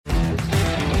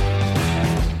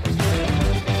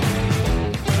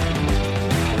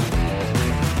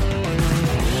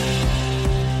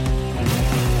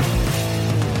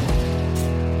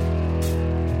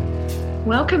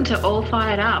Welcome to All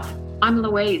Fired Up. I'm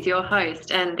Louise, your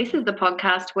host, and this is the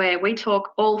podcast where we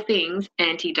talk all things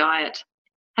anti-diet.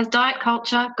 Has diet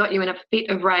culture got you in a fit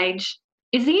of rage?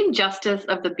 Is the injustice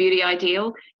of the beauty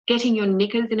ideal getting your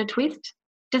knickers in a twist?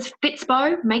 Does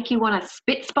Fitspo make you want to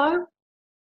spitspo?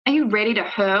 Are you ready to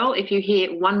hurl if you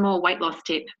hear one more weight loss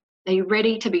tip? Are you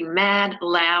ready to be mad,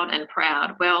 loud and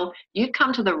proud? Well, you've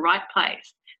come to the right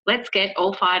place. Let's get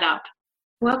all fired up.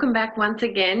 Welcome back once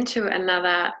again to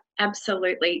another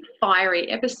absolutely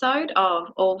fiery episode of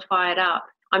All Fired Up.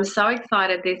 I'm so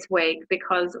excited this week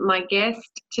because my guest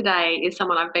today is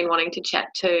someone I've been wanting to chat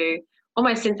to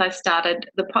almost since I started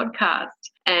the podcast,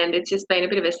 and it's just been a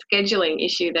bit of a scheduling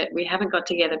issue that we haven't got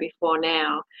together before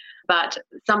now. But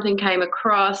something came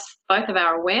across both of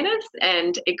our awareness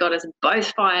and it got us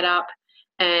both fired up,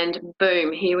 and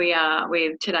boom, here we are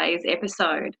with today's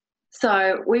episode.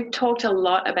 So we've talked a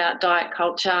lot about diet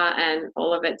culture and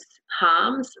all of its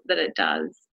harms that it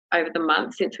does over the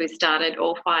months since we started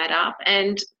All Fired Up.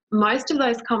 And most of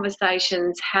those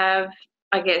conversations have,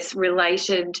 I guess,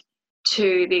 related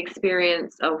to the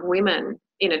experience of women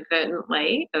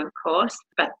inadvertently, of course.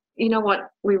 But you know what?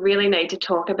 We really need to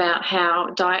talk about how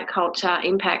diet culture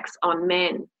impacts on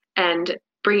men, and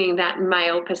bringing that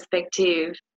male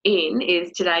perspective in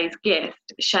is today's guest,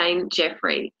 Shane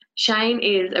Jeffrey. Shane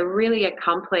is a really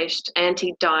accomplished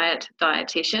anti-diet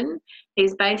dietitian.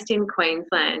 He's based in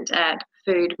Queensland at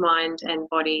Food, Mind and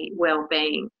Body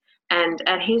Wellbeing. And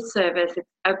at his service, it's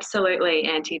absolutely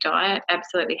anti-diet,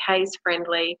 absolutely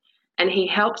HAES-friendly, and he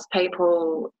helps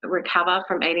people recover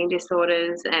from eating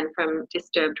disorders and from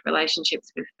disturbed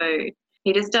relationships with food.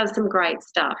 He just does some great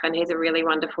stuff, and he's a really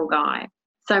wonderful guy.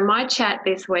 So my chat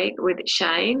this week with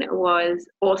Shane was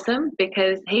awesome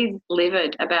because he's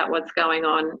livid about what's going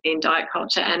on in diet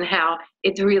culture and how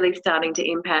it's really starting to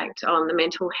impact on the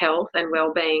mental health and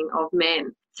well-being of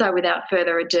men. So without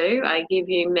further ado, I give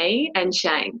you me and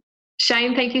Shane.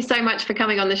 Shane, thank you so much for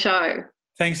coming on the show.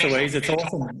 Thanks, Louise. It's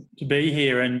awesome to be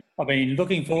here, and I've been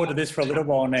looking forward to this for a little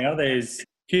while now. There's a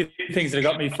few things that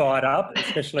have got me fired up,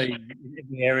 especially in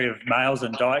the area of males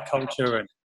and diet culture and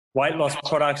weight loss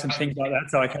products and things like that.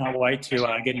 So I can't wait to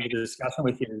get into the discussion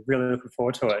with you. Really looking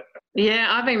forward to it. Yeah,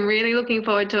 I've been really looking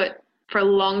forward to it for a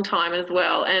long time as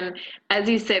well. And as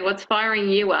you said, what's firing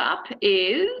you up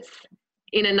is,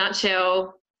 in a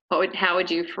nutshell, how would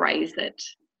you phrase it?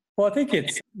 Well, I think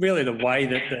it's really the way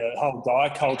that the whole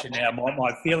diet culture now,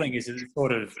 my feeling is it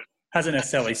sort of hasn't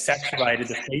necessarily saturated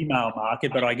the female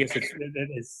market, but I guess it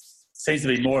seems to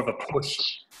be more of a push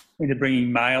into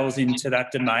bringing males into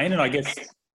that domain. And I guess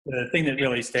the thing that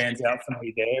really stands out for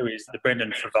me there is the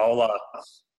Brendan Frevola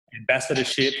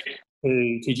ambassadorship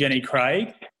to Jenny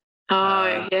Craig.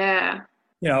 Oh, yeah.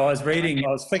 You know, I was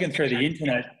flicking through the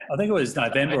internet, I think it was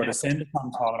November or December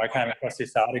sometime, and I came across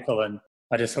this article and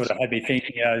I just sort of had me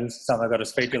thinking, this is something I've got to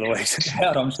speak to Louise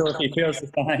about. I'm sure she feels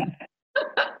the same.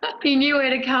 You knew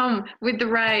where to come with the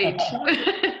rage.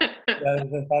 Yeah,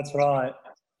 that's right.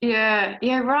 Yeah,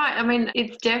 right. I mean,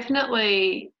 it's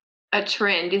definitely a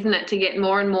trend, isn't it, to get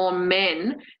more and more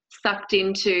men sucked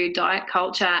into diet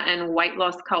culture and weight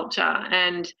loss culture.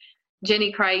 And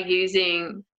Jenny Craig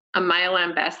using a male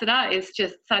ambassador is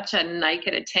just such a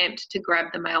naked attempt to grab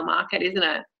the male market, isn't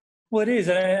it? Well, it is.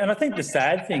 And I think the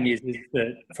sad thing is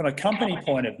that from a company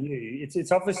point of view,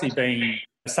 it's obviously been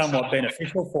somewhat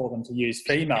beneficial for them to use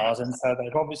females. And so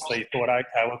they've obviously thought, okay,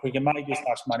 well, if we can make this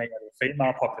much money out of the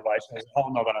female population, there's a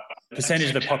whole other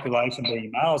percentage of the population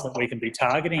being males that we can be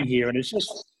targeting here. And it's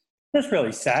just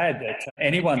really sad that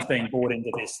anyone's being bought into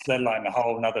this, let alone the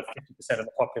whole another 50% of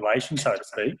the population, so to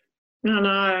speak. I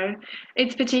know.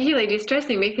 It's particularly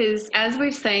distressing because as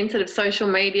we've seen sort of social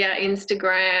media,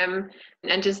 Instagram,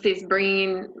 and just this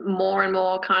bringing more and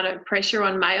more kind of pressure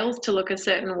on males to look a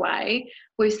certain way,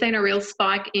 we've seen a real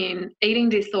spike in eating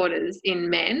disorders in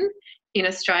men in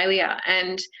Australia.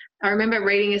 And I remember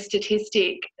reading a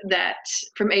statistic that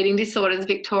from Eating Disorders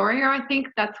Victoria, I think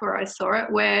that's where I saw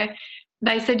it, where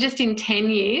they said just in 10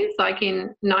 years, like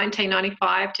in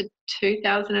 1995 to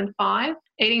 2005,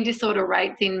 eating disorder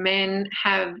rates in men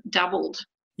have doubled.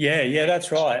 Yeah,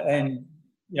 that's right. And,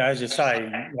 as you say,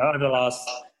 over the last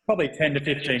probably 10 to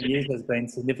 15 years, there's been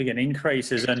significant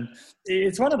increases. And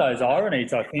it's one of those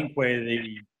ironies, I think, where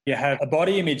you have a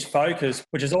body image focus,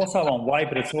 which is also on weight,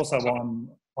 but it's also on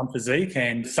physique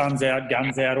and suns out,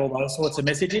 guns out, all those sorts of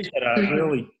messages that are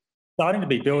really starting to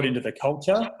be built into the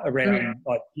culture around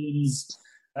like gyms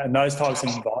and those types of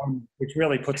environments, which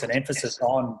really puts an emphasis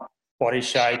on body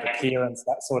shape, appearance,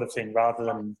 that sort of thing, rather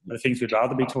than the things we'd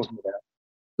rather be talking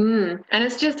about. And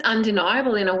it's just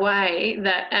undeniable in a way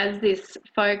that as this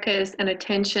focus and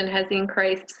attention has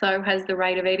increased, so has the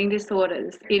rate of eating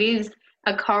disorders. It is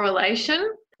a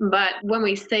correlation, but when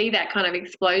we see that kind of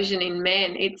explosion in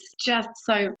men, it's just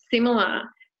so similar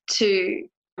to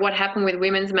what happened with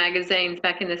women's magazines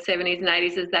back in the 70s and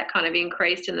 80s as that kind of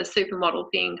increased and the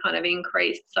supermodel thing kind of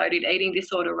increased, so did eating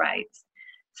disorder rates.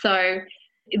 So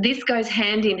this goes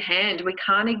hand in hand. We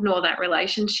can't ignore that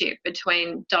relationship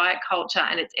between diet culture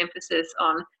and its emphasis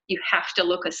on you have to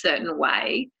look a certain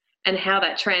way and how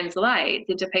that translates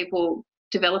into people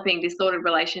developing disordered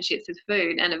relationships with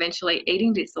food and eventually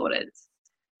eating disorders.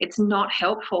 It's not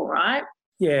helpful, right?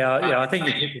 Yeah, I think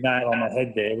you hit the nail on the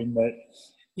head there in that,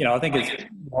 I think it's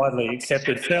widely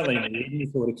accepted, certainly in the eating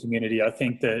disorder community. I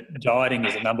think that dieting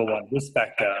is the number one risk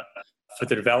factor for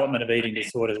the development of eating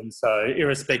disorders. And so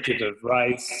irrespective of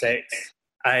race, sex,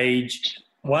 age,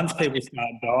 once people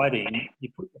start dieting, you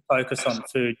put the focus on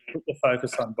food, you put the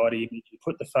focus on body image, you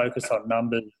put the focus on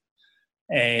numbers.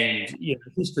 And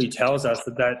history tells us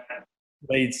that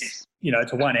leads,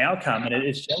 to one outcome, and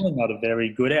it's generally not a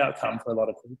very good outcome for a lot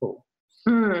of people.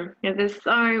 Yeah, there's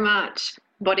so much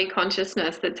body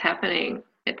consciousness that's happening.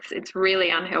 It's really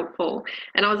unhelpful.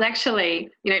 And I was actually,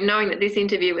 knowing that this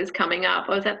interview was coming up,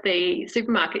 I was at the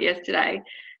supermarket yesterday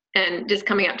and just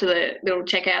coming up to the little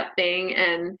checkout thing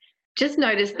and just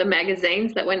noticed the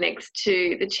magazines that were next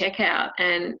to the checkout.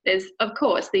 And there's, of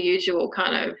course, the usual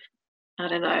kind of, I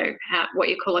don't know, what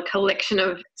you call a collection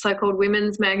of so-called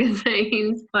women's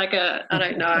magazines, I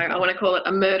want to call it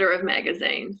a murder of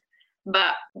magazines.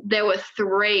 But there were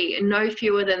no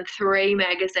fewer than three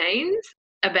magazines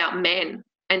about men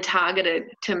and targeted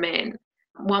to men.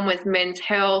 One was Men's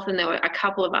Health and there were a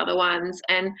couple of other ones,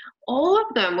 and all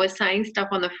of them were saying stuff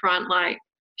on the front like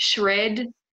shred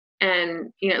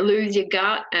and, lose your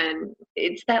gut, and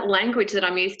it's that language that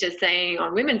I'm used to seeing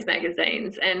on women's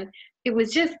magazines. And it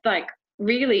was just like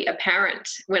really apparent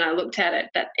when I looked at it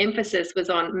that emphasis was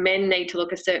on men need to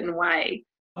look a certain way.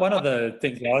 One of the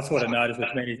things that I sort of noticed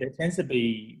with men is there tends to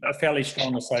be a fairly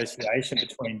strong association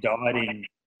between dieting,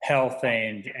 health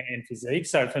and physique.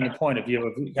 So from the point of view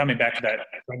of coming back to that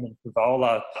Brendan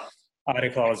Favola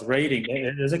article I was reading,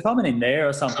 there's a comment in there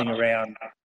or something around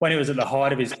when he was at the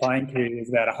height of his playing career, he was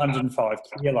about 105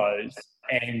 kilos.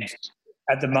 And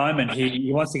at the moment,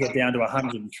 he wants to get down to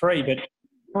 103. But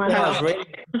wow.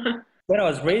 when I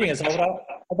was reading, I said,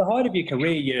 at the height of your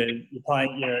career,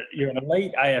 you're an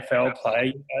elite AFL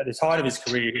player. At the height of his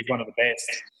career, he's one of the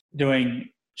best, doing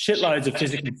shitloads of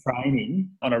physical training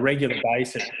on a regular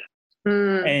basis.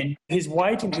 And his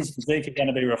weight and his physique are going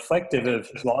to be reflective of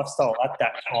his lifestyle at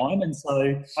that time. And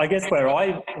so I guess where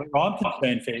I'm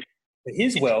concerned for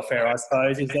his welfare, I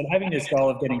suppose, is that having this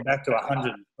goal of getting back to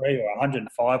 103 or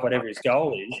 105, whatever his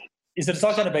goal is that it's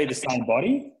not going to be the same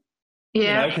body.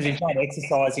 Yeah. Because he's not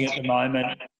exercising at the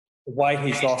moment. The weight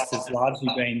he's lost has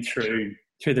largely been through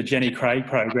the Jenny Craig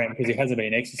program because he hasn't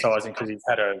been exercising because he's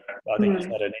had an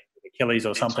Achilles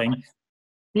or something.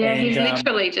 Yeah, he's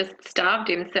literally just starved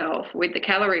himself with the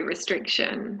calorie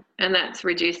restriction, and that's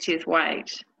reduced his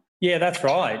weight. Yeah, that's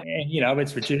right. And,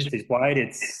 it's reduced his weight.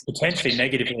 It's potentially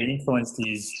negatively influenced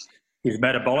his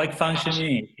metabolic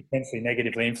functioning. It's potentially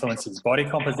negatively influenced his body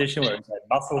composition where he's had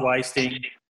muscle wasting.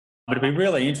 But it'd be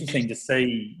really interesting to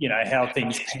see, how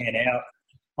things pan out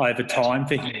over time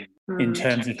for him in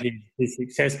terms of his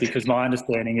success, because my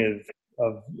understanding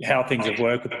of how things have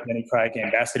worked with the Jenny Craig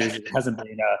ambassadors, it hasn't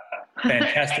been a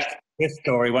fantastic success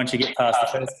story once you get past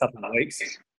the first couple of weeks.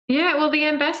 Yeah, well, the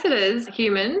ambassadors,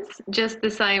 humans, just the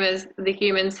same as the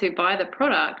humans who buy the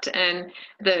product, and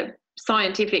the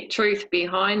scientific truth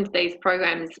behind these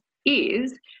programs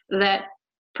is that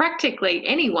practically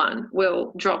anyone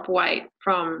will drop weight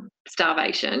from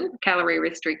starvation, calorie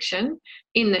restriction,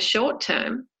 in the short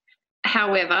term.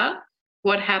 However,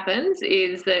 what happens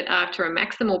is that after a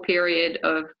maximal period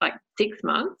of 6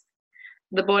 months,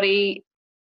 the body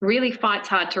really fights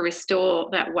hard to restore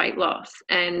that weight loss.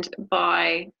 And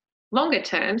by longer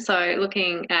term, so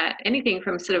looking at anything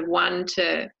from sort of 1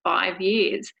 to 5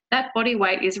 years, that body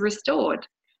weight is restored.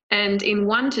 And in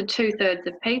 1 to 2/3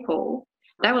 of people,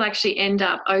 they will actually end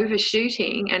up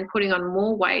overshooting and putting on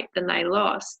more weight than they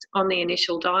lost on the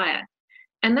initial diet.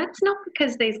 And that's not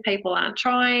because these people aren't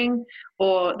trying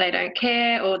or they don't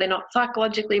care or they're not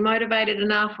psychologically motivated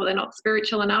enough or they're not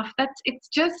spiritual enough. It's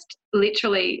just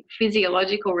literally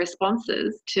physiological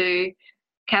responses to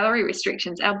calorie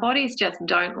restrictions. Our bodies just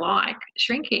don't like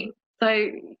shrinking.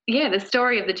 So, yeah, the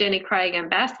story of the Jenny Craig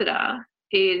ambassador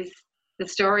is the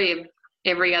story of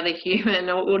every other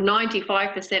human, or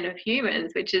 95% of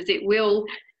humans, which is it will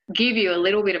give you a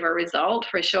little bit of a result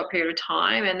for a short period of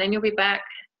time and then you'll be back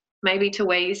maybe to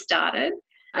where you started,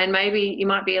 and maybe you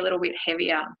might be a little bit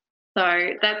heavier. So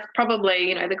that's probably,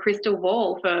 you know, the crystal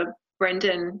ball for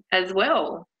Brendan as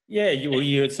well. Yeah,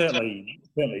 you would certainly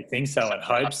think so and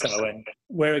hope so. And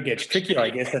where it gets tricky, I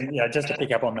guess, and you know, just to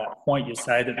pick up on that point, you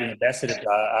say that the ambassadors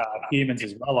are humans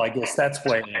as well. I guess that's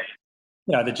when,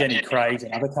 you know, the Jenny Craigs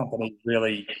and other companies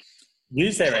really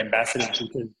use their ambassadors,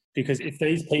 because if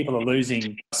these people are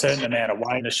losing a certain amount of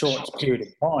weight in a short period of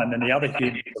time, then the other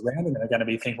humans around them are going to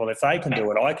be thinking, well, if they can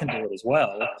do it, I can do it as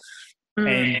well.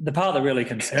 And the part that really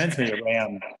concerns me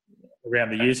around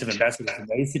the use of ambassadors in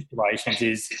these situations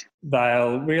is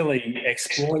they'll really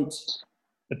exploit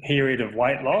the period of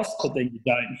weight loss, but then you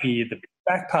don't hear the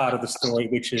back part of the story,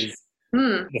 which is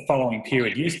the following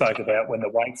period you spoke about, when the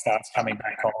weight starts coming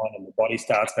back on and the body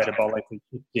starts metabolically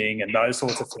shifting and those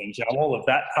sorts of things. You know, all of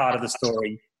that part of the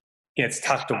story gets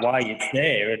tucked away. It's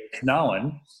there, it's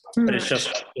known, but it's just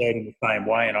shared in the same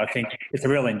way. And I think it's a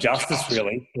real injustice,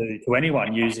 really, to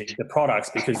anyone using the products,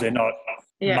 because they're not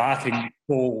marketing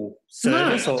full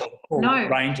service or full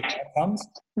range of outcomes.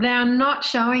 They're not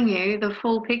showing you the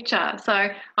full picture. So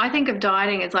I think of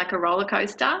dieting as like a roller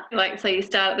coaster. Like, so you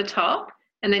start at the top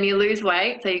and then you lose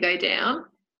weight, so you go down,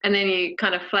 and then you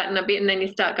kind of flatten a bit, and then you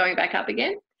start going back up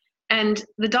again. And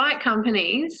the diet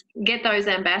companies get those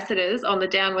ambassadors on the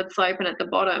downward slope and at the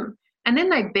bottom, and then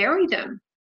they bury them.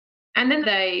 And then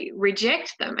they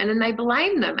reject them, and then they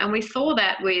blame them. And we saw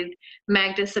that with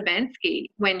Magda Szubanski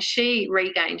when she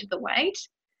regained the weight.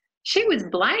 She was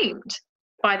blamed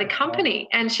by the company,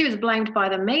 and she was blamed by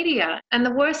the media. And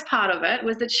the worst part of it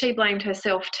was that she blamed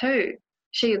herself too.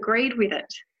 She agreed with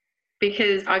it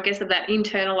because, I guess, of that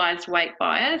internalised weight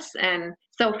bias and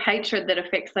self-hatred that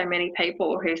affects so many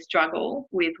people who struggle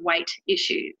with weight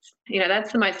issues. You know,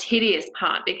 that's the most hideous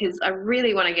part, because I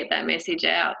really want to get that message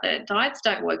out that diets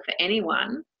don't work for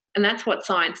anyone, and that's what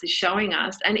science is showing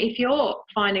us. And if you're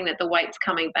finding that the weight's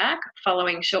coming back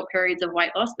following short periods of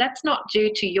weight loss, that's not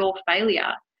due to your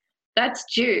failure. That's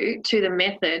due to the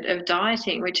method of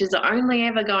dieting, which is only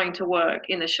ever going to work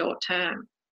in the short term.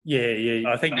 Yeah,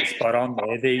 I think you're spot on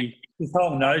there. This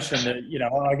whole notion that, you know,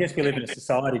 I guess we live in a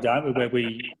society, don't we, where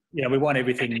we want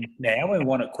everything now and we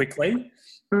want it quickly.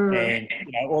 And,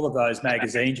 you know, all of those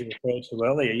magazines you referred to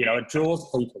earlier, you know, it draws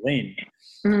people in.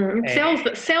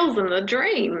 It sells them the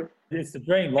dream. It's the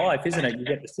dream life, isn't it? You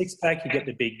get the six-pack, you get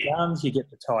the big guns, you get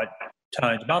the tight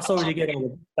toned muscles, you get all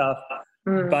the stuff.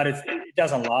 But it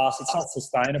doesn't last. It's not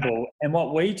sustainable. And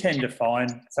what we tend to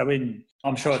find,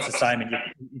 I'm sure it's the same in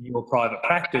your private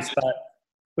practice, but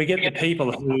we get the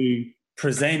people who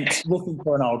present looking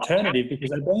for an alternative because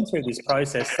they've been through this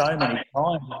process so many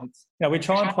times. And you know, we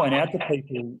try and point out to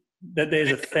people that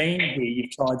there's a theme here.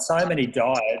 You've tried so many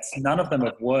diets, none of them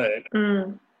have worked.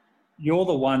 You're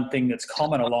the one thing that's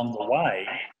common along the way.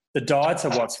 The diets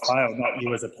are what's failed, not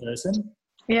you as a person.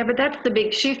 Yeah, but that's the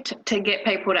big shift to get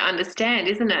people to understand,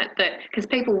 isn't it? That because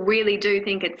people really do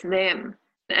think it's them.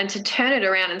 And to turn it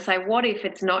around and say, what if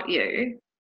it's not you?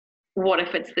 What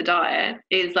if it's the diet?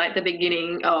 Is like the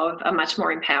beginning of a much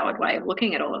more empowered way of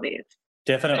looking at all of this.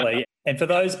 Definitely. And for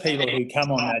those people who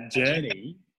come on that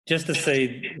journey, just to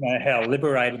see, you know, how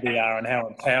liberated they are and how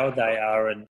empowered they are.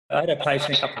 And I had a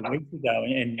patient a couple of weeks ago,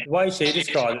 and the way she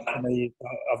described it to me is,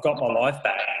 I've got my life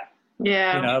back.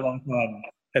 Yeah. You know,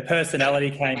 her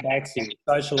personality came back, she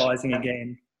was socialising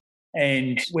again,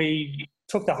 and we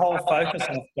took the whole focus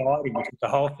off dieting, we took the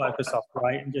whole focus off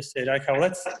weight, and just said, okay, well,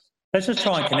 let's just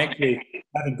try and connect with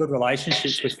having good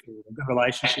relationships with food and good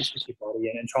relationships with your body,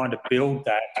 and trying to build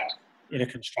that in a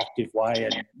constructive way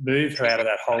and move her out of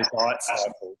that whole diet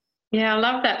cycle. Yeah, I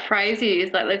love that phrase you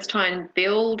use, like, let's try and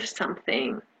build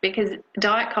something, because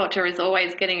diet culture is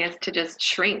always getting us to just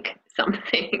shrink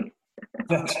something.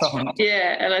 That's right.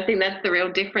 Yeah, and I think that's the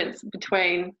real difference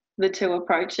between the two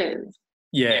approaches.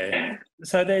 Yeah.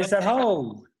 So there's that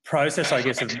whole process, I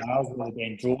guess, of males really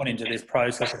being drawn into this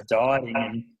process of dieting,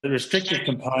 and the restrictive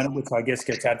component, which I guess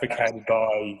gets advocated by,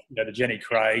 you know, the Jenny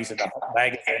Craigs and the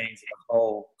magazines and the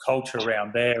whole culture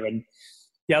around there. And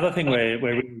the other thing we're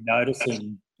really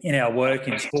noticing in our work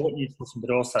in sport nutrition, but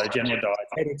also general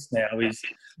dietetics now, is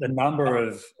the number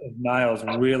of males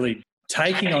really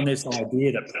taking on this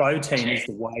idea that protein is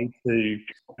the way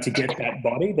to get that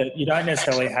body, that you don't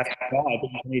necessarily have to diet, but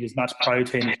you can eat as much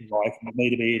protein as you like, and you need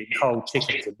to be eating cold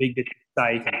chickens and big bit of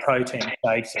steak and protein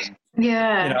shakes. And,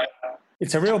 yeah. You know,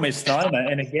 it's a real misnomer.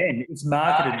 And again, it's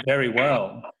marketed very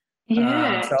well.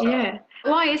 Yeah, yeah.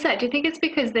 Why is that? Do you think it's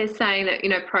because they're saying that, you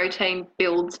know, protein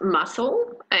builds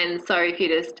muscle, and so if you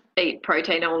just eat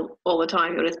protein all the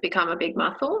time, you'll just become a big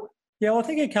muscle? Yeah, well, I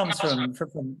think it comes from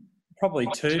probably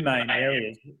two main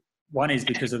areas. One is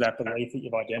because of that belief that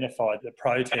you've identified that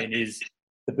protein is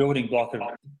the building block of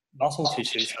muscle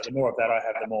tissue. So the more of that I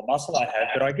have, the more muscle I have.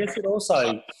 But I guess it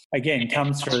also, again,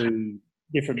 comes through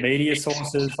different media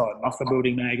sources like muscle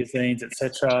building magazines,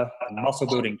 etc., and muscle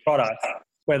building products,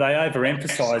 where they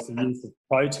overemphasize the use of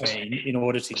protein in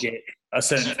order to get a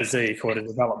certain physique or to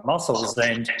develop muscles.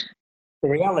 And the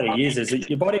reality is that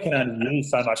your body can only use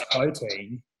so much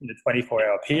protein in a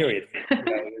 24-hour period,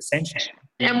 essentially.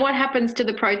 And what happens to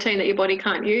the protein that your body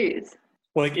can't use?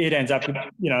 Well, it ends up,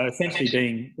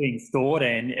 essentially being stored,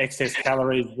 and excess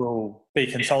calories will be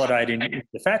consolidated in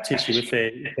the fat tissue if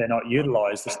they're not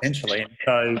utilised, essentially. And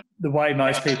so the way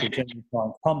most people generally try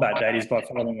and combat that is by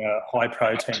following a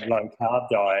high-protein, low-carb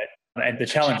diet. And the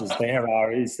challenges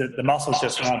there is that the muscles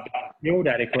just aren't built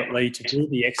adequately to do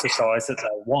the exercise that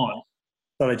they want.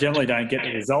 So they generally don't get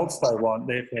the results they want,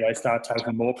 therefore they start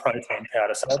taking more protein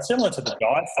powder. So it's similar to the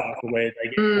diet cycle where they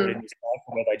get caught in this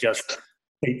cycle where they just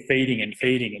keep feeding and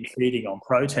feeding and feeding on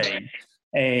protein.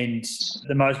 And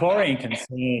the most worrying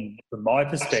concern from my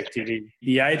perspective is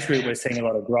the age group we're seeing a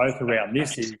lot of growth around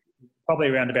this is probably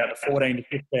around about the 14 to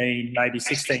 15, maybe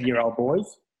 16-year-old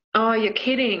boys. Oh, you're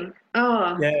kidding.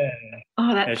 Oh. Yeah.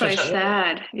 Oh, that's so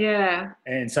sad. Yeah.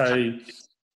 And so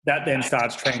that then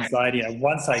starts translating. And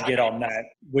once they get on that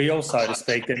wheel, so to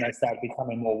speak, then they start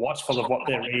becoming more watchful of what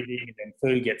they're eating, and then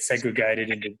food gets segregated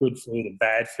into good food and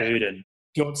bad food, and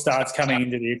guilt starts coming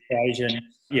into the equation.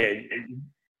 Yeah, it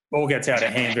all gets out of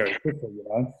hand very quickly,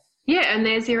 Yeah, and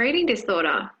there's your eating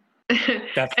disorder.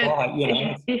 That's right,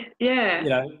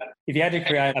 Yeah. If you had to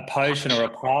create a potion or a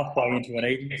pathway into an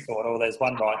eating disorder, well, there's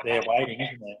one right there waiting,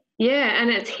 isn't there? Yeah, and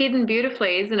it's hidden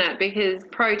beautifully, isn't it? Because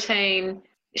protein,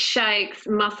 shakes,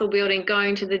 muscle building,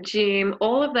 going to the gym,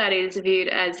 all of that is viewed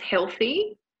as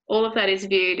healthy. All of that is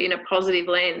viewed in a positive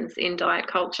lens in diet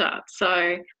culture.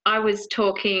 So I was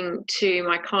talking to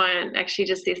my client actually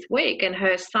just this week, and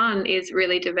her son is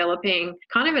really developing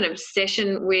kind of an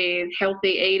obsession with healthy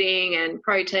eating and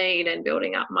protein and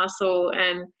building up muscle.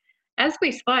 And as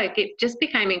we spoke, it just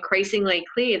became increasingly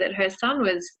clear that her son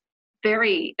was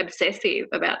very obsessive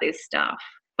about this stuff.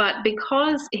 But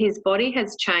because his body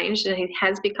has changed and he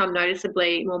has become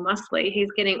noticeably more muscly,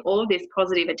 he's getting all of this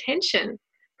positive attention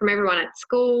from everyone at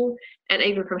school and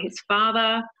even from his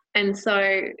father. And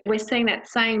so we're seeing that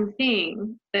same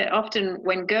thing, that often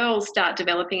when girls start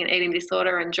developing an eating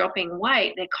disorder and dropping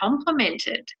weight, they're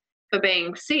complimented for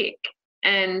being sick.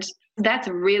 And that's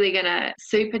really going to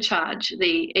supercharge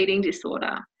the eating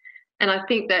disorder. And I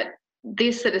think that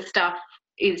this sort of stuff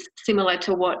is similar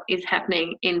to what is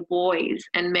happening in boys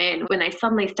and men when they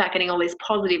suddenly start getting all this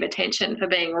positive attention for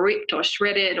being ripped or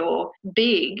shredded or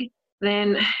big.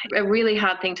 Then a really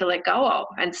hard thing to let go of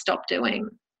and stop doing.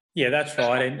 Yeah, that's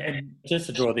right. And just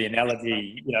to draw the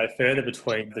analogy, further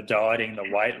between the dieting,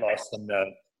 the weight loss and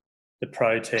the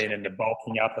protein and the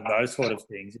bulking up and those sort of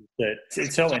things, that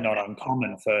it's certainly not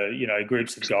uncommon for,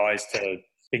 groups of guys to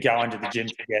go into the gym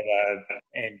together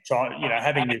and try,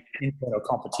 having this internal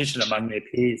competition among their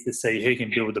peers to see who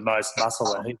can build the most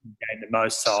muscle and who can gain the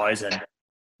most size and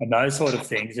those sort of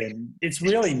things. And it's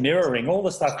really mirroring all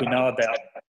the stuff we know about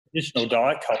traditional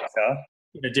diet culture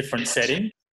in a different setting.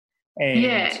 And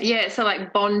yeah. So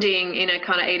like bonding in a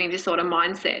kind of eating disorder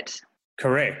mindset.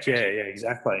 Correct. Yeah,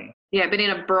 exactly. Yeah, but in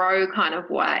a bro kind of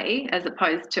way as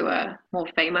opposed to a more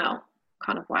female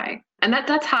kind of way. And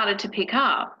that's harder to pick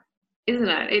up, isn't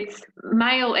it? It's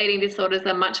male eating disorders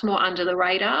are much more under the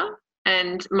radar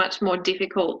and much more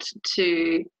difficult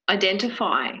to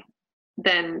identify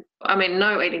than,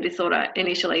 no eating disorder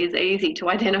initially is easy to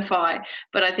identify,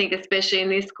 but I think especially in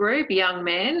this group, young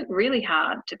men, really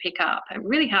hard to pick up and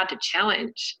really hard to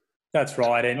challenge. That's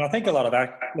right. And I think a lot of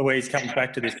that, Louise, comes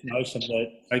back to this notion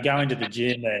that going to the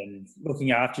gym and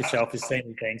looking after yourself is seen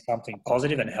as being something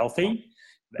positive and healthy.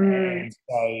 And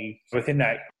so within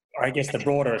that, I guess the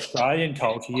broader Australian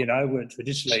culture, we're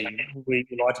traditionally, we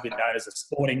like to be known as a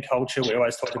sporting culture. We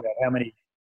always talk about how many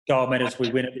gold medals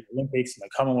we win at the Olympics and the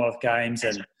Commonwealth Games,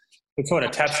 and it sort of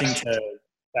taps into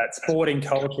that sporting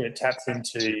culture. It taps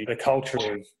into the culture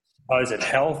of supposed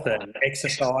health and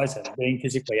exercise and being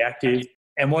physically active.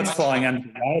 And what's flying under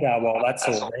the radar while that's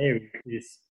all there is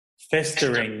this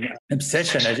festering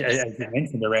obsession, as you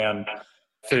mentioned, around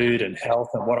food and health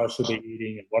and what I should be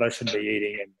eating and what I shouldn't be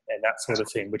eating and that sort of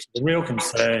thing, which is a real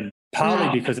concern,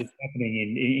 partly because it's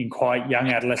happening in quite young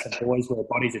adolescent boys where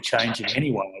bodies are changing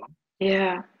anyway.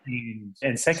 Yeah.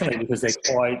 And secondly, because they're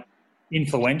quite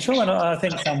influential and I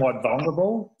think somewhat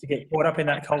vulnerable to get caught up in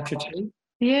that culture too.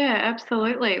 Yeah,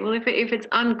 absolutely. Well, if it's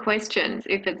unquestioned,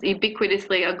 if it's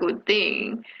ubiquitously a good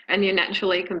thing and you're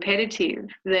naturally competitive,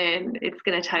 then it's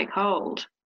going to take hold.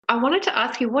 I wanted to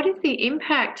ask you, what is the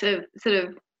impact of sort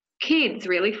of kids,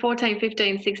 really, 14,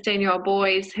 15, 16-year-old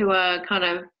boys who are kind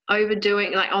of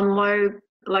overdoing, like on low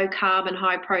carb and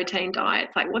high protein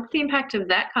diets? Like, what's the impact of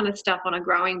that kind of stuff on a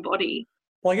growing body?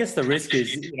 Well, I guess the risk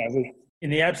is, in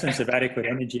the absence of adequate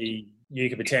energy, you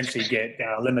could potentially get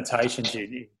limitations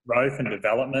in growth and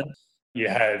development. You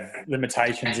have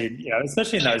limitations in,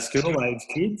 especially in those school-age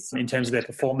kids in terms of their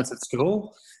performance at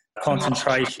school,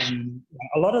 concentration,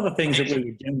 a lot of the things that we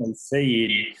would generally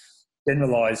see in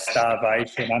generalised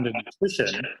starvation,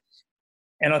 undernutrition.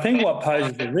 And I think what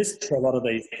poses the risk for a lot of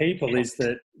these people is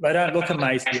that they don't look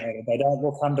emaciated, they don't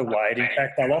look underweight. In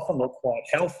fact, they'll often look quite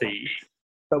healthy.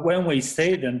 But when we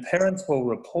see them, parents will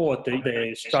report that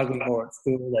they're struggling more at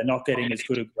school, they're not getting as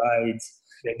good at grades,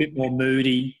 they're a bit more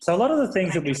moody. So a lot of the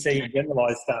things that we see in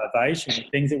generalised starvation,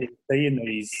 things that we see in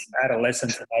these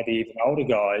adolescents and maybe even older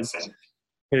guys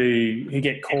who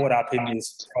get caught up in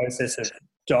this process of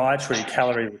dietary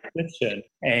calorie restriction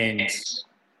and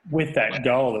with that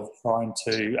goal of trying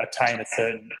to attain a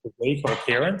certain physique or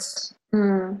appearance.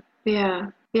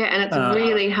 Yeah, and it's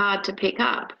really hard to pick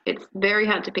up. It's very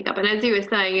hard to pick up. And as you were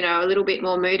saying, a little bit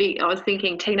more moody, I was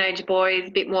thinking teenage boys,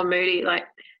 a bit more moody. Like,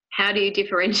 how do you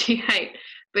differentiate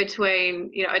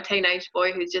between, a teenage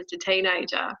boy who's just a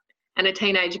teenager and a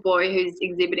teenage boy who's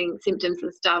exhibiting symptoms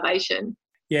of starvation?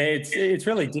 Yeah, it's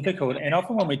really difficult. And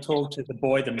often when we talk to the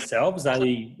boy themselves,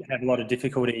 they have a lot of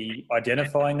difficulty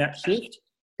identifying that shift.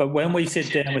 But when we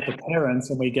sit down with the parents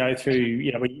and we go through, we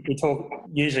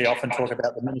often talk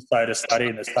about the Minnesota study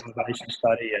and the starvation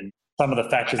study and some of the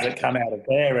factors that come out of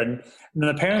there. And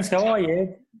then the parents go, oh, yeah,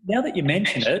 now that you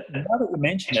mention it,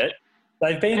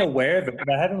 they've been aware of it, but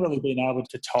they haven't really been able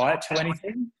to tie it to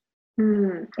anything.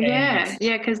 Yeah,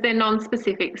 because they're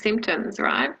non-specific symptoms,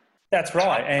 right? That's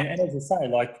right. And as I say,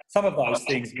 like some of those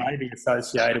things may be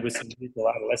associated with some individual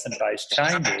adolescent-based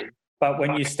changes. But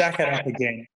when you stack it up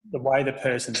against the way the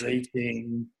person's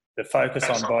eating, the focus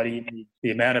on body,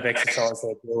 the amount of exercise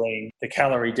they're doing, the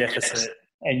calorie deficit,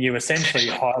 and you essentially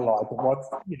highlight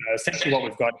essentially what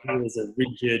we've got here is a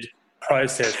rigid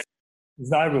process.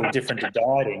 There's no real different to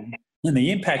dieting. And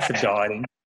the impacts of dieting,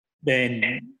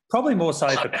 then probably more so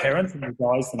for parents and the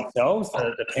guys themselves,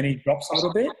 the penny drops a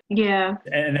little bit. Yeah.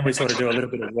 And then we sort of do a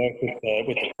little bit of work with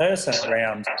the person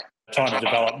around trying to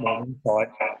develop more insight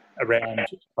around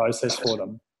the process for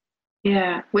them.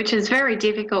 Yeah, which is very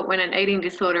difficult when an eating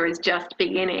disorder is just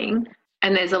beginning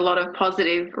and there's a lot of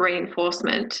positive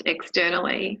reinforcement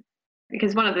externally.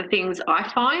 Because one of the things I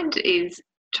find is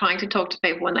trying to talk to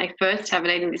people when they first have an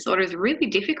eating disorder is really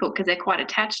difficult because they're quite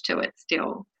attached to it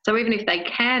still. So even if they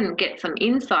can get some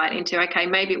insight into, okay,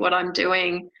 maybe what I'm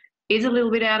doing is a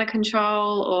little bit out of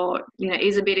control or,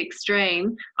 is a bit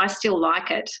extreme, I still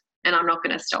like it and I'm not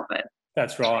going to stop it.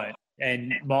 That's right.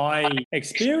 And my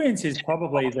experience is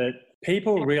probably that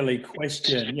people really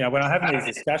question, when I'm having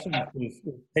these discussions with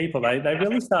people, they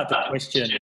really start to question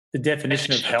the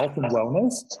definition of health and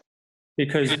wellness.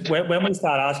 Because when we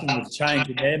start asking them to change,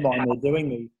 in their mind, they're doing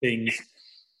these things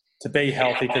to be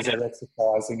healthy because they're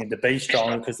exercising and to be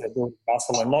strong because they're building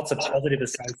muscle and lots of positive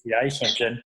associations.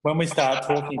 And when we start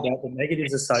talking about the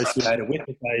negatives associated with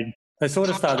it, they sort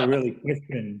of start to really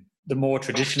question the more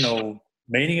traditional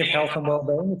meaning of health and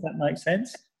well-being, if that makes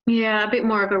sense. Yeah, a bit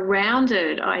more of a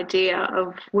rounded idea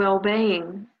of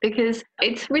well-being, because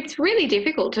it's really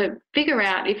difficult to figure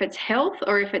out if it's health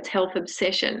or if it's health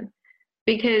obsession,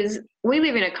 because we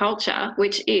live in a culture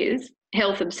which is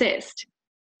health obsessed.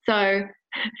 So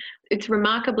it's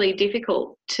remarkably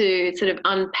difficult to sort of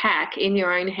unpack in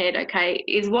your own head, okay,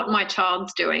 is what my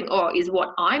child's doing or is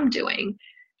what I'm doing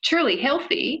truly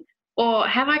healthy? Or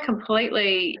have I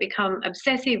completely become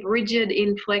obsessive, rigid,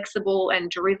 inflexible,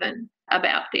 and driven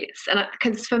about this? And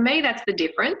because for me, that's the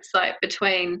difference, like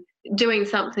between doing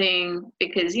something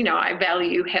because, I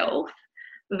value health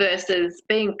versus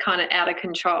being kind of out of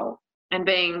control and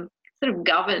being sort of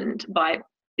governed by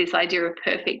this idea of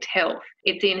perfect health.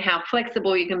 It's in how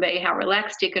flexible you can be, how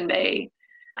relaxed you can be,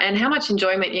 and how much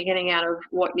enjoyment you're getting out of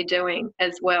what you're doing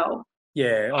as well.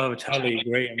 Yeah, I would totally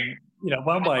agree. And,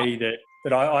 one way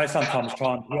that I sometimes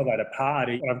try and pull that apart,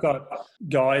 I've got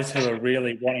guys who are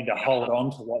really wanting to hold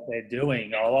on to what they're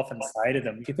doing. I'll often say to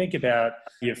them, if you think about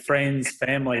your friends,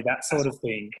 family, that sort of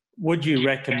thing, would you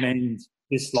recommend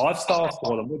this lifestyle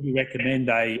for them? Would you recommend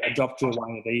they adopt your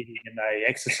way of eating and they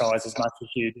exercise as much as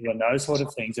you do and those sort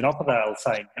of things? And often they'll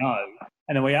say no.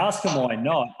 And then we ask them why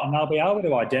not, and they'll be able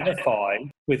to identify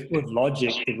with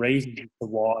logic the reasons as to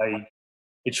why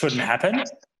it shouldn't happen.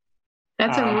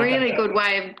 That's a really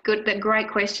great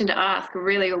question to ask,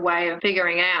 really a way of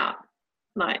figuring out,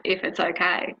 like, if it's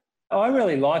okay. I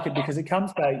really like it because it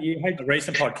comes back. You had a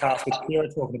recent podcast with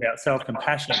Kira talking about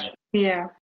self-compassion. Yeah.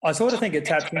 I sort of think it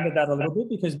taps into that a little bit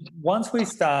because once we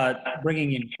start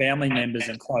bringing in family members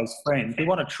and close friends, we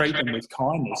want to treat them with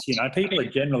kindness. You know, people are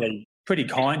generally pretty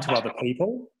kind to other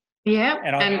people. Yeah,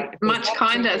 and much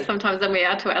kinder sometimes than we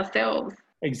are to ourselves.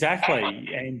 Exactly.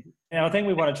 And I think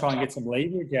we want to try and get some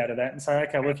leverage out of that and say,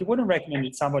 okay, well, if you wouldn't recommend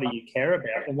it to somebody you care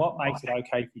about, then what makes it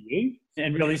okay for you?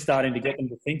 And really starting to get them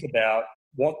to think about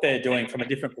what they're doing from a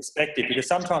different perspective. Because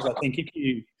sometimes I think if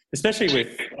you, especially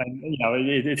with, and, you know,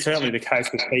 it's certainly the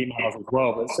case with females as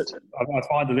well, but I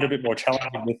find it a little bit more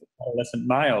challenging with adolescent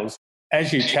males.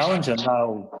 As you challenge them,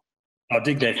 they'll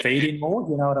dig their feet in more,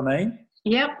 you know what I mean?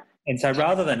 Yep. And so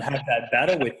rather than have that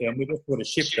battle with them, we just sort of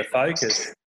shift the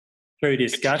focus through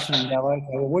discussion and go, okay,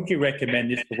 well, would you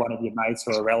recommend this to one of your mates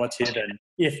or a relative? And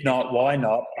if not, why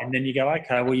not? And then you go,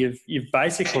 okay, well, you've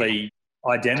basically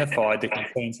identified the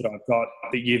concerns that I've got,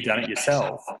 that you've done it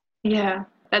yourself. Yeah,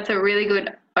 that's a really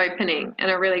good opening and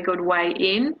a really good way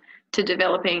in to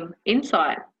developing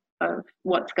insight of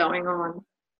what's going on.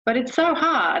 But it's so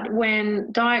hard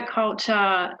when diet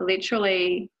culture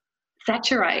literally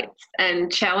saturates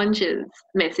and challenges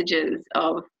messages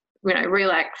of, you know,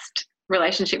 relaxed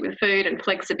relationship with food and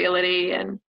flexibility.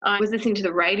 And I was listening to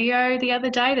the radio the other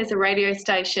day. There's a radio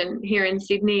station here in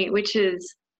Sydney which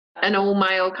is an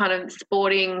all-male kind of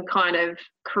sporting kind of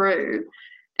crew,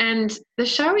 and the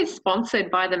show is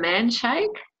sponsored by the Man Shake.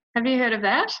 Have you heard of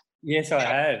that? Yes, I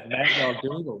have. Man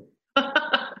Google.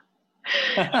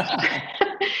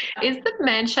 Is the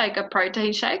Man Shake a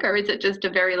protein shake or is it just a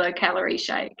very low-calorie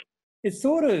shake? It's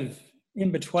sort of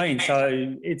in between. So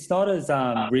it's not as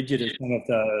rigid as some of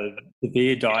the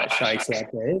beer diet shakes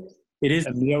out there. It is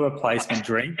a meal replacement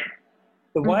drink.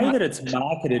 The way that it's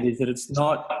marketed is that it's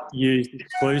not used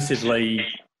exclusively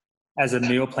as a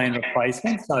meal plan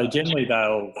replacement. So generally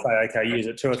they'll say, okay, use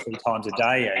it 2 or 3 times a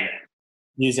day and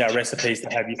use our recipes to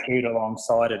have your food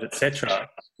alongside it, etc.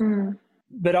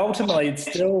 But ultimately it's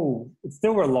still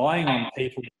relying on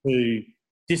people to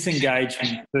disengage from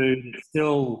food. It's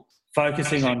still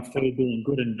focusing on food being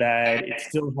good and bad. It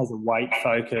still has a weight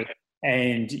focus.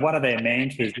 And one of their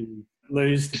mantras is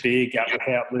lose the beer gut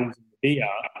without losing the beer,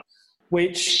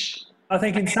 which I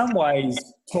think in some ways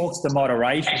talks to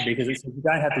moderation because it says you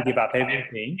don't have to give up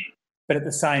everything, but at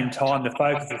the same time the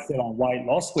focus is still on weight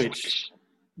loss, which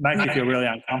makes you feel really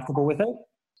uncomfortable with it.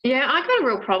 Yeah, I got a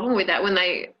real problem with that when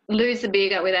they lose the beer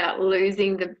gut without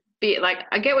losing the beer. Like,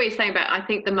 I get what you're saying, but I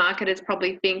think the marketers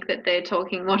probably think that they're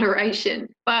talking moderation.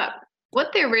 But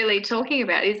what they're really talking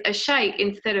about is a shake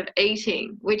instead of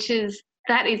eating,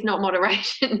 that is not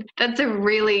moderation. That's a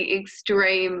really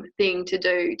extreme thing to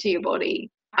do to your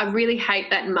body. I really hate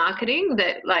that marketing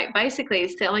that, like, basically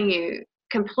is selling you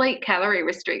complete calorie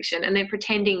restriction and they're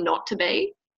pretending not to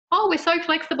be. Oh, we're so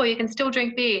flexible, you can still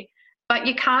drink beer, but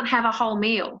you can't have a whole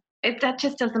meal. That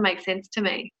just doesn't make sense to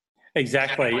me.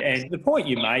 Exactly. And the point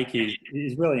you make is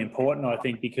really important, I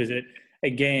think, because it,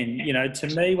 again, you know, to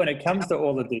me, when it comes to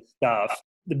all of this stuff,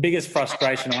 the biggest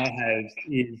frustration I have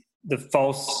is the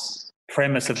false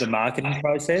premise of the marketing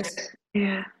process.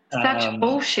 Yeah. Such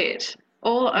bullshit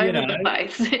all over the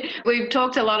place. We've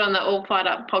talked a lot on the All Fired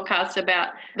Up podcast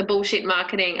about the bullshit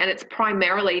marketing, and it's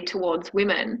primarily towards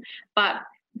women, but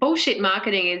bullshit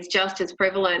marketing is just as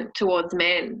prevalent towards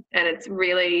men, and it's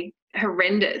really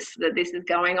horrendous that this is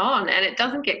going on, and it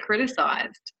doesn't get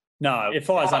criticised. No, it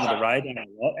flies under the radar a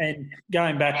lot. And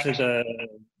going back to the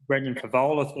Brendan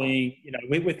Favola thing, you know,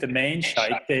 with the Man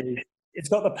Shake, it's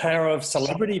got the power of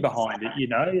celebrity behind it, you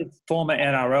know. It's former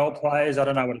NRL players. I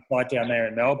don't know what it's like down there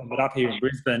in Melbourne, but up here in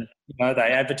Brisbane, you know, they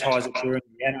advertise it during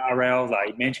the NRL.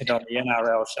 They mention it on the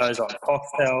NRL shows on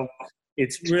Foxtel.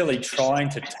 It's really trying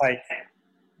to take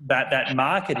that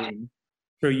marketing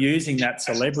through using that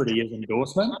celebrity as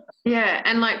endorsement. Yeah,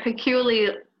 and like I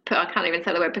can't even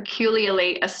say the word,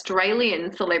 peculiarly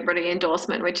Australian celebrity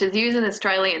endorsement, which is use an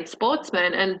Australian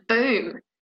sportsman and boom,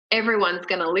 everyone's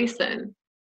going to listen,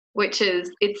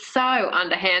 it's so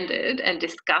underhanded and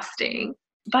disgusting.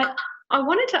 But I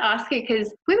wanted to ask you,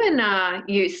 because women are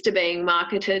used to being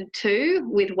marketed to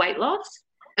with weight loss,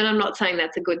 and I'm not saying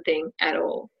that's a good thing at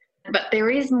all. But there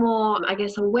is more, I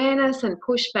guess, awareness and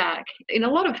pushback in a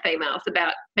lot of females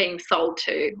about being sold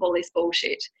to all this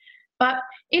bullshit. But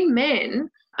in men,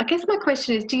 I guess my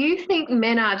question is, do you think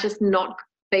men are just not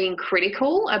being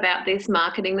critical about this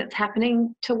marketing that's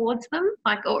happening towards them?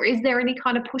 Like, or is there any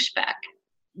kind of pushback?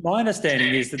 My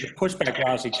understanding is that the pushback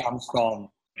largely comes from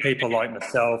people like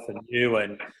myself and you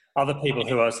and other people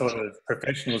who are sort of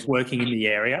professionals working in the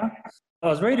area. I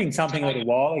was reading something a little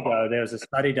while ago. There was a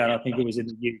study done, I think it was in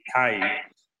the UK,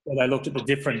 where they looked at the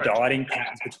different dieting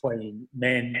patterns between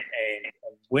men and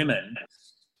women.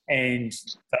 And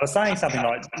they were saying something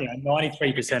like,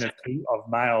 93% of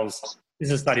males, this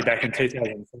is a study back in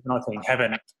 2017, I think,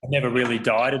 have never really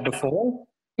dieted before.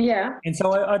 Yeah. And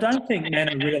so I don't think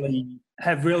men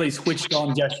have really switched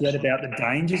on just yet about the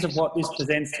dangers of what this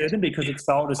presents to them, because it's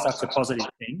sold as such a positive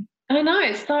thing. I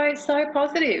know, so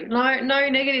positive. No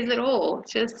negatives at all.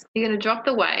 It's just you're going to drop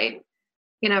the weight,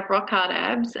 have rock hard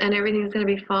abs, and everything's going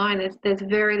to be fine. There's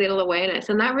very little awareness,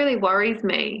 and that really worries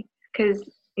me because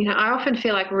I often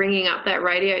feel like ringing up that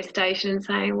radio station and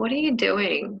saying, "What are you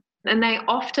doing?" And they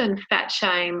often fat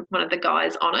shame one of the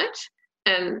guys on it,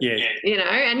 and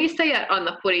and you see it on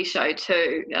the footy show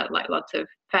too, like lots of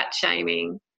fat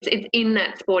shaming. It's in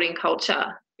that sporting culture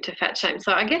to fat shame.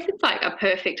 So I guess it's like a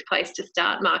perfect place to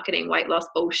start marketing weight loss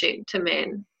bullshit to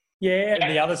men. Yeah,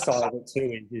 and the other side of it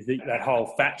too is that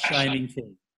whole fat shaming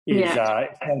thing is it's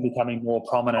kind of becoming more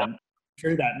prominent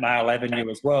through that male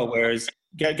avenue as well. Whereas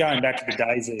going back to the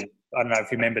days of, I don't know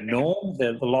if you remember Norm,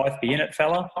 the Life Be In It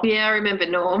fella. Yeah, I remember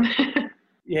Norm.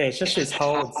 Yeah, it's just this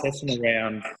whole obsession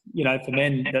around, for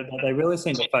men, that they really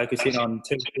seem to focus in on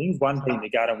two things, one being the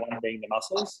gut and one being the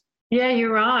muscles. Yeah,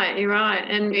 you're right.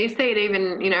 And you see it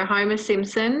even, Homer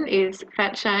Simpson is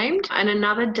fat shamed, and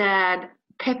another dad,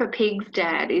 Peppa Pig's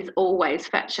dad, is always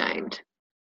fat shamed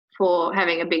for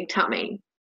having a big tummy.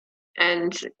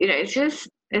 And,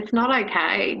 it's not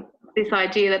okay. This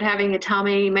idea that having a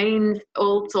tummy means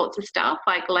all sorts of stuff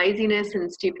like laziness and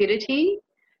stupidity.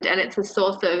 And it's a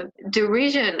source of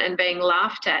derision and being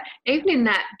laughed at. Even in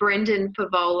that Brendan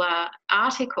Favola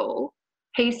article,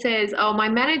 he says, my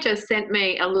manager sent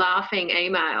me a laughing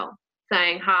email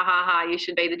saying, ha, ha, ha, you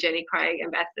should be the Jenny Craig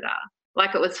ambassador.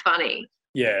 Like it was funny.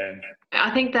 Yeah.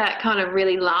 I think that kind of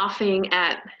really laughing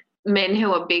at men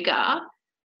who are bigger,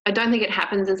 I don't think it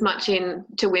happens as much to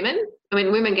women. I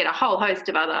mean, women get a whole host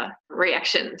of other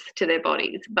reactions to their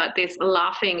bodies, but this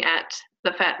laughing at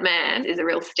the fat man is a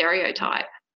real stereotype.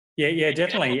 Yeah,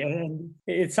 definitely. And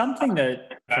it's something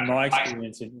that, from my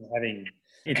experience in having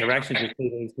interactions with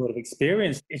people who've sort of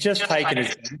experienced, it's just taken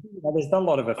as, there's not a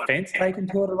lot of offence taken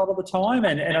to it a lot of the time.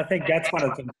 And I think that's one of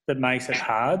the things that makes it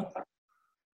hard.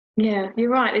 Yeah, you're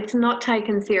right. It's not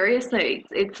taken seriously.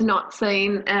 It's not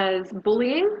seen as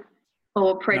bullying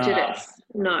or prejudice.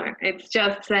 No, it's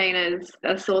just seen as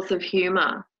a source of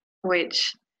humour,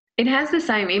 which it has the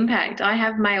same impact. I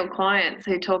have male clients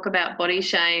who talk about body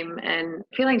shame and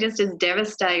feeling just as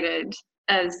devastated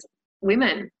as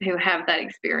women who have that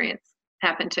experience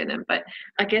happen to them. But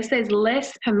I guess there's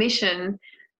less permission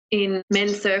in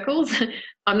men's circles.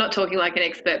 I'm not talking like an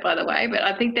expert, by the way, but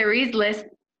I think there is less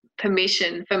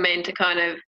permission for men to kind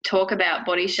of talk about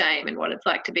body shame and what it's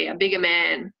like to be a bigger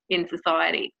man in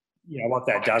society. Yeah, what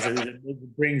that does is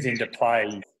it brings into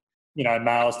play,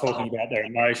 males talking about their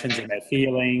emotions and their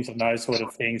feelings and those sort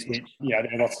of things, which, there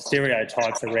are lots of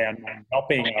stereotypes around men not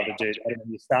being able to do that. And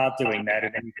when you start doing that,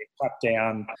 and then you get clapped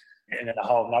down, and then a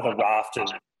whole other raft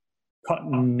of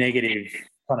negative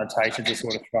connotations are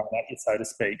sort of thrown at you, so to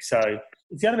speak. So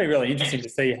it's going to be really interesting to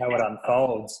see how it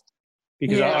unfolds,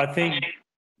 because I think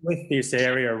with this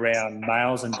area around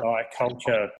males and diet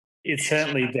culture, it's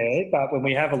certainly there, but when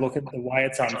we have a look at the way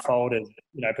it's unfolded,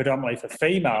 predominantly for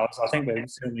females, I think we're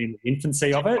certainly in the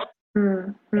infancy of it.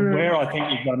 And where I think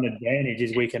we've got an advantage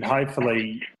is we can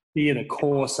hopefully steer the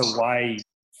course away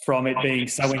from it being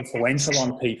so influential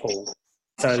on people,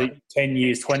 so that 10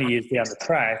 years, 20 years down the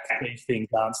track, these things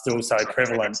aren't still so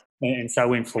prevalent and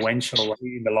so influential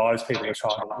in the lives people are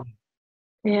trying to live.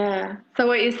 Yeah. So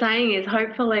what you're saying is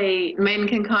hopefully men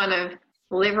can kind of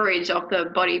leverage off the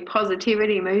body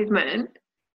positivity movement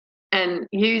and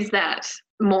use that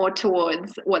more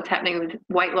towards what's happening with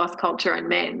weight loss culture and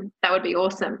men. That would be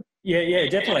awesome. Yeah,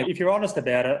 definitely. If you're honest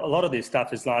about it, a lot of this stuff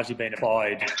has largely been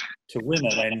applied to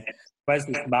women, and as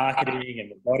this marketing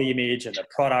and the body image and the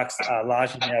products are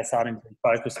largely now starting to be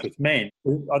focused with men,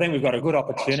 I think we've got a good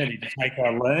opportunity to take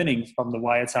our learnings from the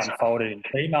way it's unfolded in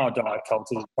female diet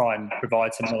culture to try and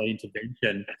provide some early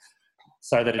intervention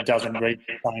so that it doesn't reach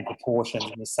the same proportions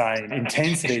and the same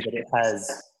intensity that it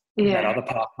has in that other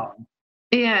part.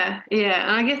 Yeah. And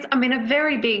I guess, a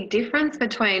very big difference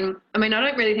between, I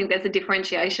don't really think there's a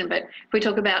differentiation, but if we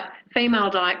talk about female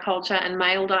diet culture and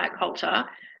male diet culture,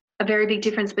 a very big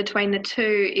difference between the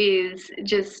two is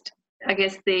just, I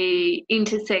guess, the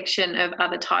intersection of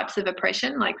other types of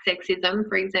oppression, like sexism,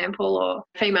 for example, or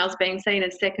females being seen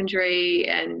as secondary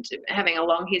and having a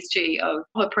long history of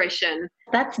oppression.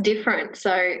 That's different.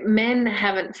 So men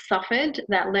haven't suffered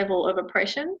that level of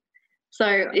oppression. So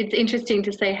it's interesting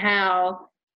to see how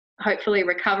hopefully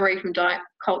recovery from diet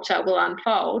culture will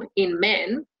unfold in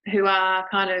men who are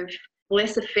kind of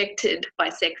less affected by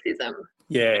sexism.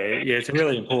 Yeah, it's a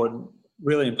really important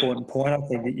point, I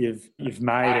think, that you've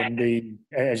made, and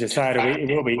as you say, it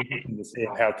will be interesting to see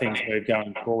how things move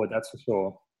going forward. That's for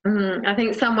sure. I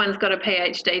think someone's got a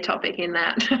PhD topic in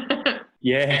that.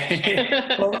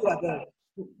 Yeah.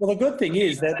 Well, the good thing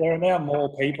is that there are now more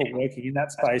people working in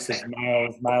that space as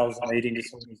males and eating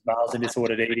disorders, males and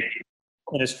disordered eating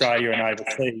in Australia and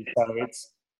overseas. So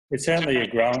it's certainly a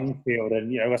growing field, and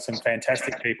we've got some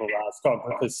fantastic people. Scott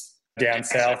Griffiths down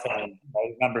south, and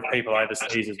a number of people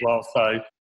overseas as well. So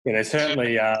there's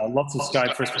certainly lots of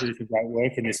scope for us to do some great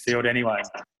work in this field anyway.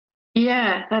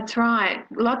 Yeah, that's right.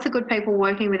 Lots of good people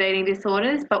working with eating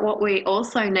disorders, but what we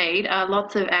also need are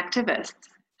lots of activists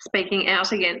speaking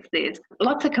out against this.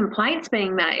 Lots of complaints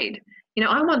being made.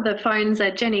 I want the phones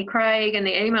at Jenny Craig and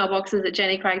the email boxes at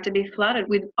Jenny Craig to be flooded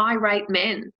with irate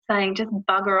men saying just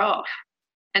bugger off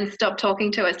and stop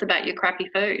talking to us about your crappy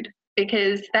food,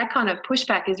 because that kind of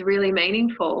pushback is really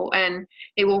meaningful, and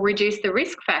it will reduce the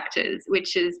risk factors,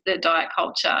 which is the diet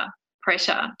culture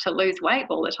pressure to lose weight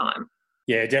all the time.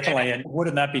 Yeah, definitely. And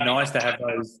wouldn't that be nice to have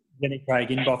those Jenny Craig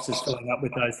inboxes filling up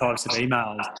with those types of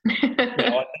emails?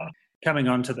 Coming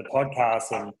onto the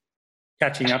podcast and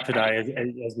catching up today,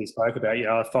 as we spoke about,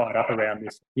 I fired up around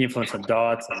the influence of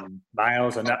diets and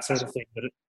males and that sort of thing. But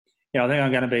I think I'm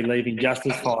going to be leaving just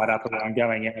as fired up around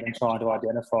going out and trying to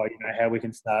identify, how we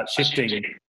can start shifting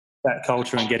that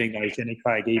culture and getting those Jenny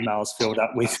Craig emails filled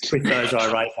up with those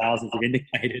irate males, as you've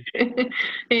indicated.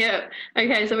 Yeah.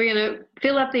 Okay, so we're going to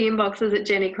fill up the inboxes at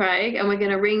Jenny Craig, and we're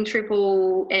going to ring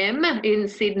Triple M in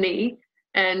Sydney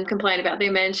and complain about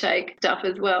their Manshake stuff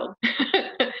as well.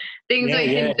 Things we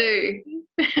can do.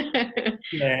 And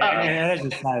as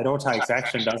you say, it all takes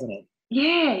action, doesn't it?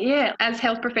 Yeah. As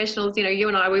health professionals, you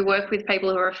and I, we work with people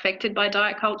who are affected by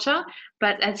diet culture,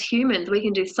 but as humans, we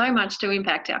can do so much to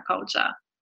impact our culture.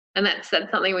 And that's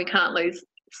something we can't lose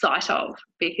sight of,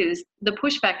 because the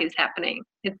pushback is happening.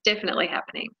 It's definitely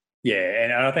happening. Yeah,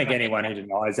 and I think anyone who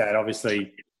denies that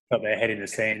obviously got their head in the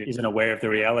sand, isn't aware of the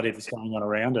reality that's going on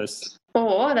around us.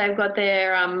 Or they've got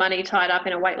their money tied up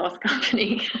in a weight loss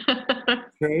company.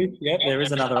 True. Yep, there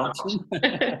is another option.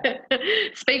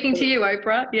 Speaking to you,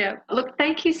 Oprah. Yeah. Look,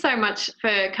 thank you so much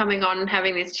for coming on and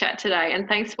having this chat today, and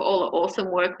thanks for all the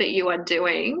awesome work that you are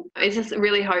doing. It's just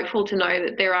really hopeful to know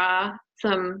that there are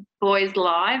some boys'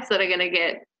 lives that are going to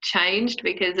get changed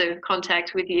because of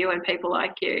contact with you and people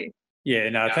like you. Yeah,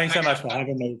 no, thanks so much for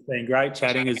having me. It's been great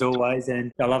chatting as always,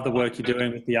 and I love the work you're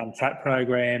doing with the Untrapped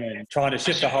program and trying to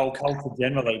shift the whole culture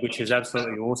generally, which is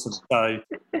absolutely awesome. So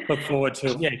look forward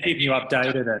to keeping you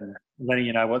updated and letting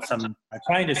you know what some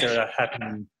changes are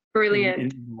happening. Brilliant.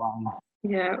 In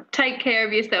yeah, take care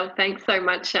of yourself. Thanks so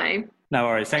much, Shane. No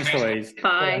worries. Thanks, Louise.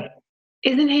 Bye.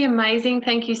 Isn't he amazing?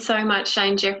 Thank you so much,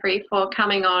 Shane Jeffrey, for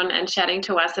coming on and chatting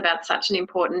to us about such an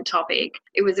important topic.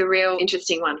 It was a real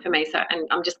interesting one for me, and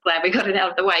I'm just glad we got it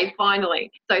out of the way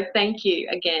finally. So thank you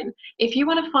again. If you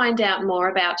want to find out more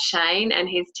about Shane and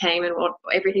his team and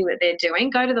everything that they're doing,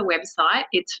 go to the website.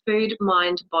 It's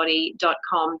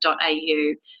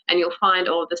foodmindbody.com.au, and you'll find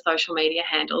all of the social media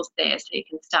handles there, so you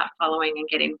can start following and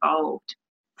get involved.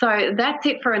 So that's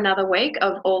it for another week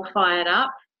of All Fired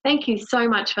Up. Thank you so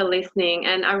much for listening,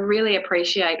 and I really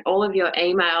appreciate all of your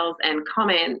emails and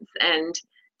comments and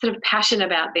sort of passion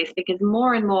about this, because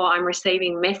more and more I'm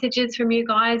receiving messages from you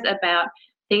guys about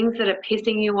things that are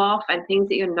pissing you off and things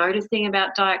that you're noticing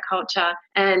about diet culture,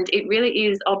 and it really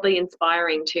is oddly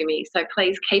inspiring to me. So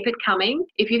please keep it coming.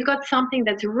 If you've got something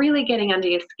that's really getting under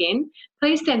your skin,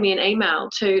 please send me an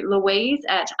email to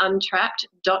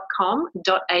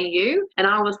louise@untrapped.com.au, and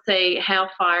I will see how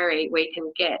fiery we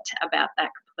can get about that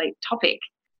complete topic.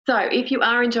 So if you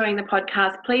are enjoying the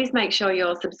podcast, please make sure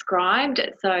you're subscribed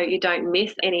so you don't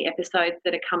miss any episodes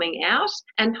that are coming out.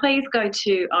 And please go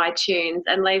to iTunes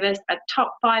and leave us a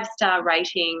top 5-star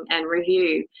rating and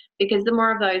review, because the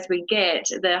more of those we get,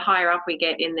 the higher up we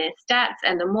get in their stats,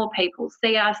 and the more people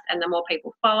see us and the more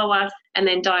people follow us, and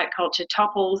then diet culture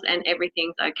topples and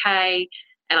everything's okay,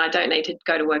 and I don't need to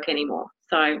go to work anymore.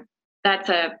 So that's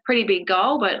a pretty big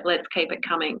goal, but let's keep it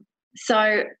coming.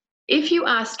 So if you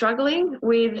are struggling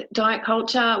with diet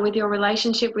culture, with your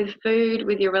relationship with food,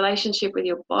 with your relationship with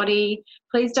your body,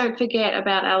 please don't forget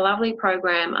about our lovely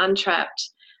program,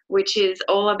 Untrapped, which is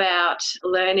all about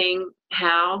learning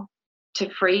how to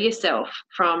free yourself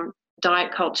from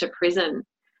diet culture prison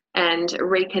and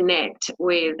reconnect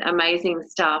with amazing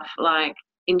stuff like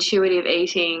intuitive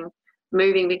eating,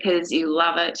 moving because you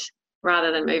love it,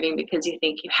 rather than moving because you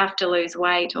think you have to lose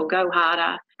weight or go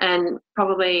harder. And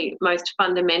probably most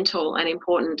fundamental and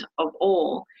important of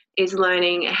all is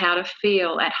learning how to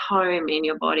feel at home in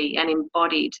your body and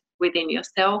embodied within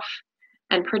yourself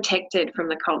and protected from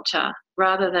the culture,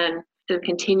 rather than sort of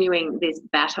continuing this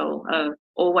battle of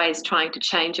always trying to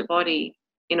change your body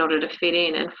in order to fit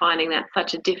in and finding that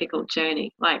such a difficult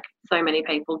journey, like so many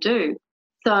people do.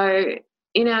 So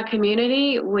in our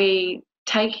community, we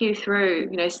take you through,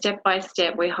 step by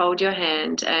step. We hold your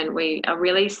hand, and we are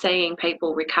really seeing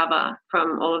people recover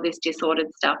from all of this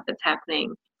disordered stuff that's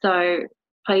happening. So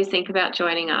please think about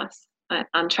joining us at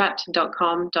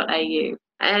untrapped.com.au.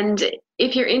 And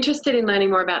if you're interested in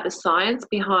learning more about the science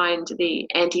behind the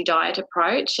anti-diet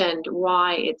approach and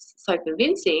why it's so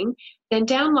convincing, then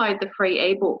download the free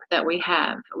ebook that we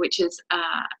have, which is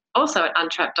also at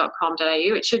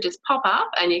untrapped.com.au. It should just pop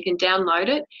up and you can download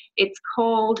it. It's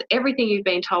called Everything You've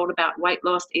Been Told About Weight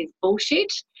Loss is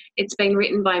Bullshit. It's been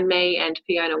written by me and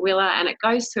Fiona Willer, and it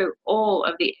goes through all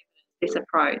of this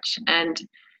approach. And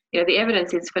the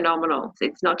evidence is phenomenal.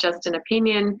 It's not just an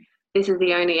opinion. This is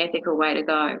the only ethical way to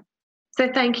go.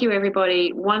 So thank you,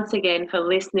 everybody, once again for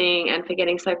listening and for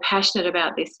getting so passionate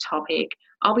about this topic.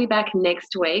 I'll be back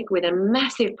next week with a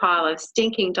massive pile of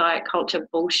stinking diet culture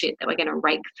bullshit that we're going to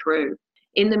rake through.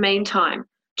 In the meantime,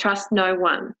 trust no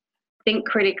one. Think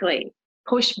critically.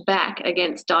 Push back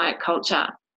against diet culture.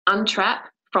 Untrap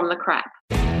from the crap.